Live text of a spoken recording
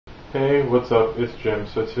Hey, what's up? It's Jim.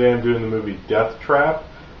 So today I'm doing the movie Deathtrap,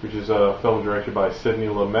 which is a film directed by Sidney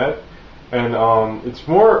Lumet, and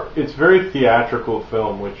it's very theatrical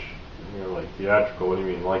film. Which you're like, theatrical? What do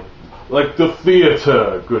you mean? Like the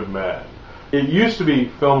theater, good man. It used to be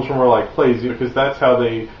films were more like plays because that's how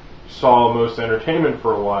they saw most entertainment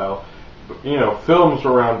for a while. You know, films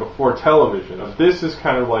were around before television. This is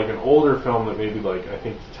kind of like an older film that maybe like I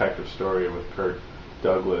think Detective Story with Kirk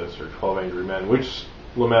Douglas or 12 Angry Men, which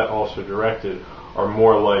Lumet also directed, are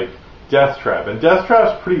more like Deathtrap. And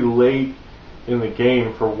Deathtrap's pretty late in the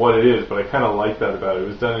game for what it is, but I kind of like that about it. It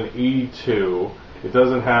was done in '82. It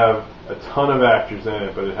doesn't have a ton of actors in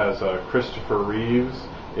it, but it has Christopher Reeves.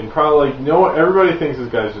 And probably like everybody thinks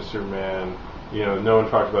this guy's just Superman. You know, no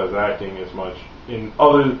one talks about his acting as much in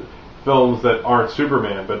other films that aren't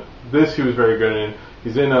Superman, but this he was very good in.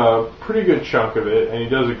 He's in a pretty good chunk of it, and he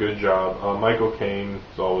does a good job. Michael Caine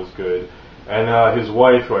is always good. And his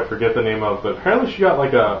wife, who I forget the name of, but apparently she got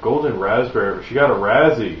like a golden raspberry, but she got a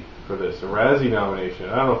Razzie for this, a Razzie nomination.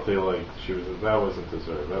 I don't feel like that wasn't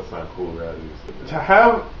deserved. That's not cool, Razzies. To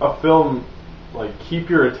have a film like keep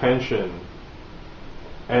your attention,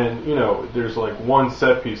 and you know, there's like one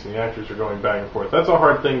set piece and the actors are going back and forth. That's a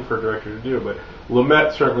hard thing for a director to do, but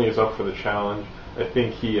Lumet certainly is up for the challenge. I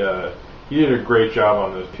think he did a great job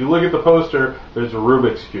on this. If you look at the poster, there's a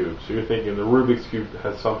Rubik's Cube. So you're thinking the Rubik's Cube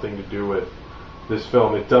has something to do with this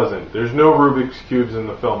film. It doesn't. There's no Rubik's Cubes in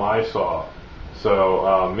the film I saw.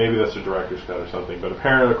 So maybe that's a director's cut or something. But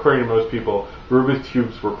apparently, according to most people, Rubik's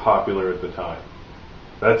Cubes were popular at the time.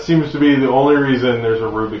 That seems to be the only reason there's a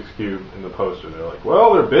Rubik's Cube in the poster. They're like,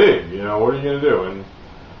 well, they're big. You know, what are you going to do? And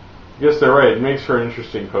I guess they're right. It makes for an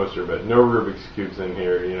interesting poster, but no Rubik's Cubes in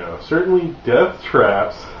here. You know, certainly death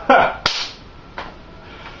traps.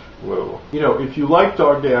 Whoa. You know, if you like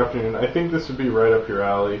Dog Day Afternoon, I think this would be right up your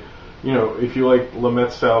alley. You know, if you like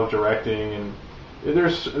Lumet's style of directing, and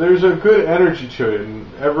there's a good energy to it,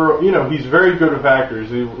 and he's very good with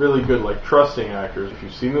actors. He's really good, like trusting actors. If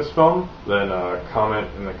you've seen this film, then comment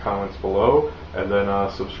in the comments below, and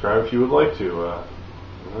then subscribe if you would like to.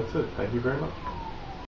 And that's it. Thank you very much.